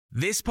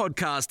This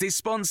podcast is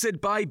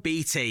sponsored by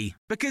BT,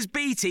 because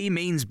BT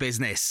means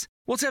business.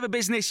 Whatever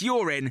business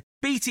you're in,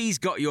 BT's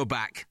got your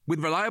back, with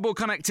reliable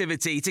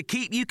connectivity to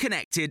keep you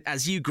connected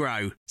as you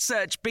grow.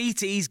 Search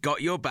BT's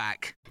got your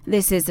back.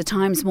 This is the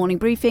Times morning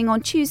briefing on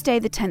Tuesday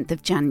the 10th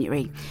of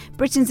January.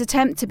 Britain's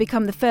attempt to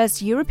become the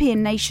first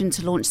European nation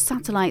to launch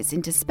satellites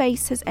into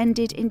space has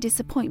ended in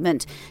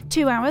disappointment.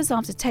 2 hours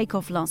after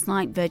takeoff last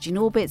night, Virgin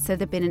Orbit said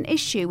there'd been an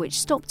issue which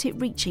stopped it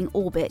reaching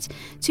orbit.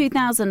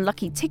 2,000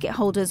 lucky ticket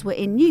holders were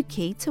in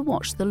Newquay to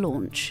watch the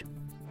launch.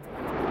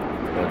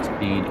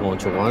 Godspeed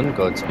Launcher 1,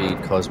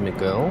 Godspeed Cosmic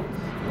Girl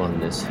on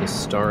this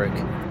historic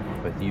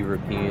both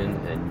European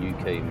and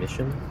UK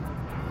mission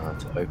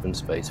to open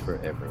space for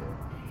everyone.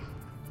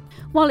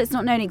 While it's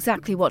not known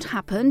exactly what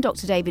happened,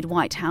 Dr. David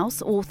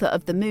Whitehouse, author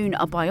of The Moon,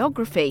 A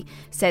Biography,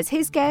 says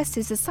his guess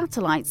is the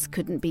satellites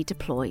couldn't be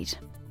deployed.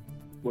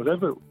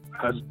 Whatever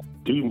has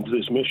doomed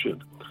this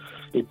mission,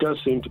 it does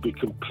seem to be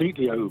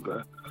completely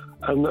over,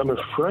 and I'm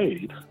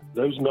afraid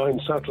those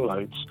 9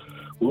 satellites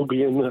will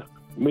be in the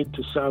mid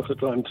to South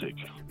Atlantic.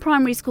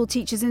 Primary school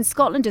teachers in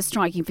Scotland are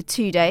striking for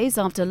 2 days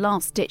after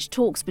last-ditch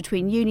talks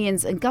between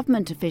unions and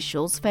government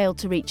officials failed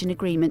to reach an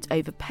agreement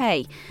over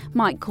pay.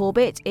 Mike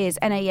Corbett is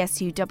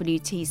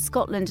NASUWT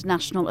Scotland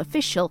national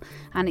official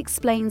and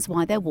explains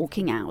why they're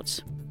walking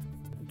out.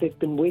 They've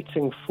been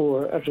waiting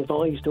for a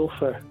revised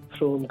offer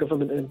from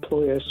government and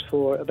employers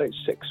for about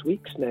 6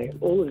 weeks now.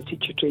 All of the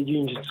teacher trade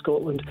unions in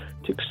Scotland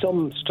took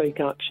some strike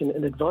action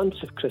in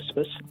advance of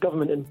Christmas.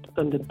 Government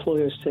and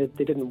employers said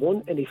they didn't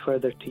want any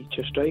further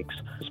teacher strikes.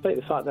 Despite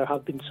the fact there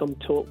have been some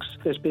talks,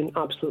 there's been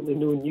absolutely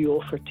no new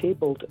offer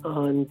tabled,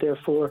 and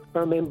therefore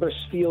our members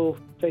feel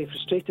very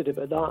frustrated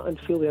about that and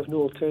feel they have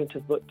no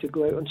alternative but to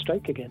go out on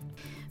strike again.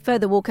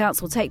 Further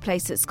walkouts will take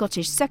place at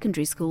Scottish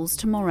secondary schools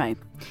tomorrow.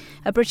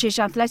 A British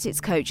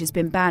athletics coach has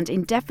been banned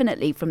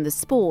indefinitely from the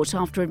sport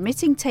after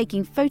admitting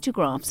taking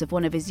photographs of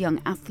one of his young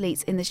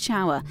athletes in the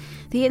shower.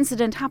 The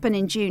incident happened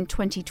in June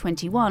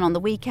 2021 on the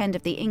weekend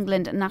of the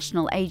England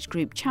National Age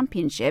Group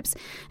Championships.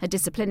 A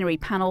disciplinary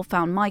panel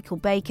found Michael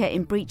Baker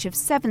in breach of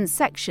 7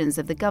 sections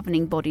of the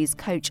governing body's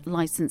coach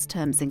licence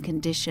terms and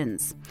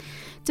conditions.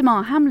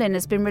 Damar Hamlin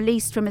has been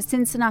released from a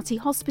Cincinnati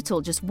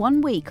hospital just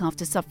 1 week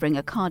after suffering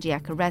a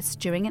cardiac arrest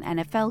during an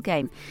NFL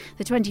game.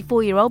 The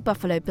 24-year-old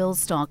Buffalo Bills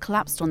star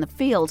collapsed on the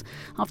field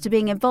after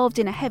being involved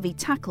in a heavy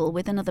tackle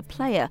with another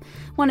player.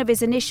 One of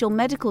his initial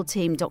medical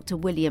team, Dr.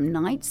 William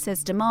Knight,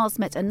 says Damar's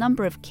met a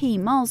number of key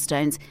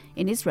milestones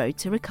in his road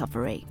to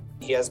recovery.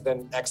 He has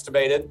been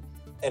extubated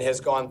and has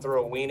gone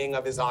through a weaning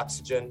of his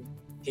oxygen.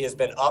 He has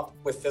been up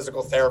with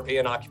physical therapy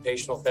and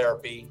occupational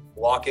therapy,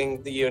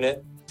 walking the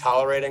unit,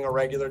 tolerating a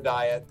regular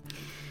diet.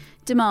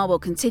 Damar will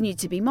continue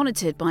to be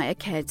monitored by a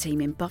care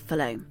team in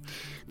Buffalo.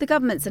 The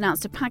government's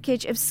announced a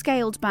package of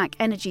scaled-back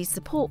energy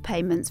support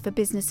payments for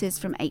businesses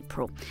from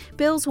April.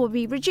 Bills will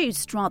be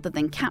reduced rather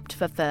than capped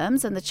for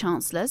firms, and the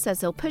Chancellor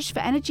says they'll push for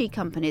energy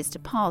companies to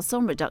pass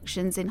on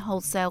reductions in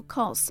wholesale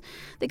costs.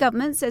 The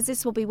government says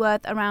this will be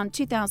worth around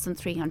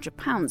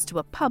 £2,300 to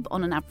a pub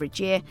on an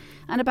average year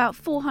and about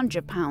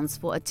 £400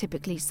 for a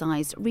typically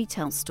sized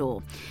retail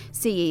store.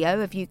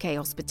 CEO of UK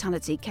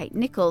Hospitality, Kate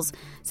Nichols,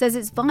 says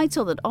it's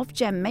vital that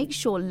Ofgem makes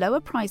sure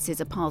lower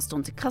prices are passed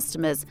on to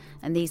customers,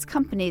 and these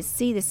companies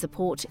see this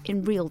support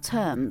in real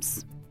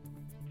terms.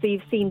 So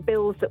you've seen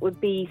bills that would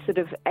be sort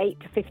of £8,000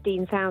 to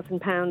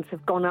 £15,000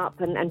 have gone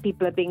up, and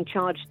people are being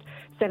charged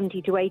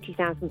 £70,000 to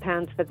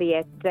 £80,000 for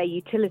their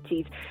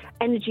utilities.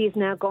 Energy has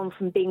now gone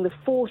from being the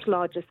 4th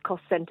largest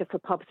cost centre for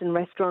pubs and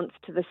restaurants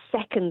to the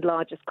 2nd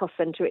largest cost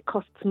centre. It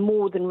costs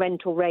more than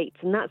rental rates,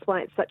 and that's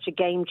why it's such a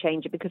game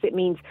changer, because it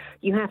means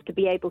you have to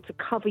be able to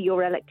cover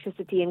your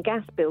electricity and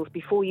gas bills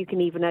before you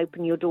can even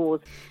open your doors.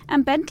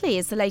 And Bentley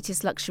is the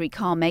latest luxury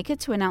car maker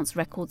to announce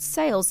record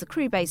sales. The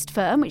Crewe-based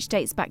firm, which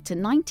dates back to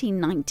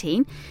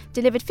 1990,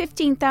 delivered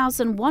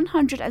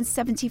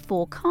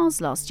 15,174 cars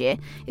last year.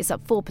 It's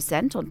up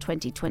 4% on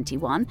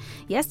 2021.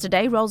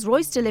 Yesterday,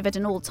 Rolls-Royce delivered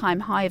an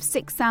all-time high of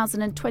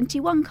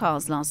 6,021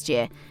 cars last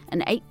year,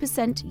 an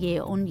 8%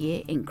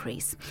 year-on-year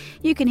increase.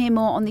 You can hear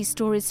more on these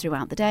stories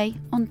throughout the day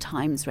on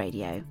Times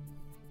Radio.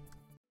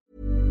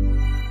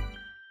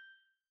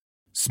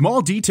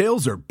 Small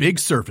details are big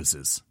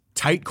surfaces.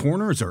 Tight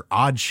corners are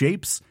odd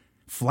shapes.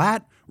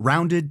 Flat,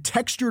 rounded,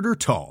 textured, or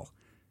tall.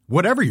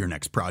 Whatever your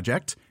next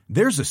project,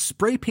 there's a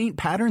spray paint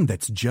pattern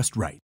that's just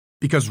right.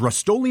 Because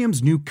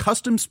Rust-Oleum's new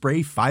Custom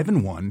Spray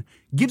 5-in-1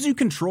 gives you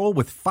control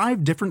with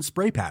 5 different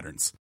spray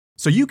patterns.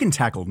 So you can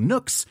tackle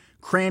nooks,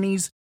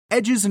 crannies,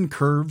 edges, and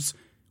curves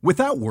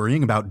without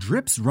worrying about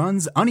drips,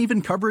 runs,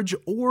 uneven coverage,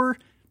 or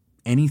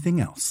anything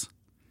else.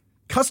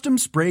 Custom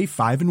Spray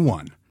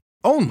 5-in-1.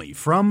 Only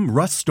from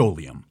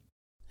Rust-Oleum.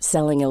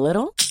 Selling a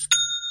little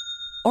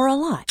or a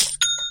lot?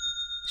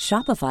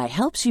 Shopify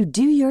helps you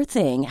do your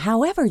thing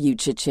however you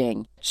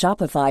cha-ching.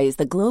 Shopify is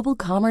the global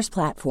commerce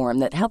platform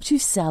that helps you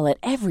sell at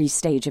every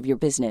stage of your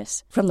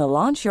business. From the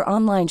launch your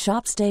online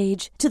shop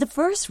stage to the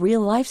first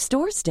real-life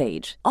store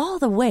stage, all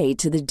the way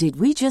to the did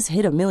we just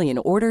hit a million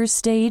orders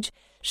stage.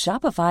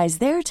 Shopify is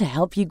there to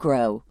help you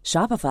grow.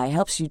 Shopify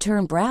helps you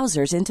turn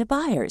browsers into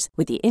buyers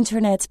with the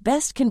internet's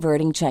best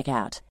converting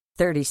checkout.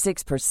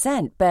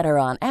 36% better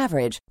on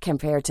average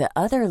compared to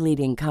other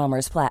leading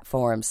commerce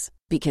platforms.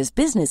 Because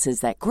businesses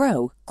that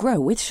grow, grow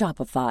with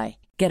Shopify.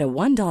 Get a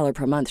 $1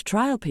 per month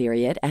trial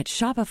period at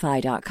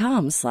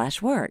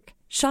shopify.com/work.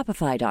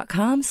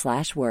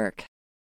 Shopify.com/work.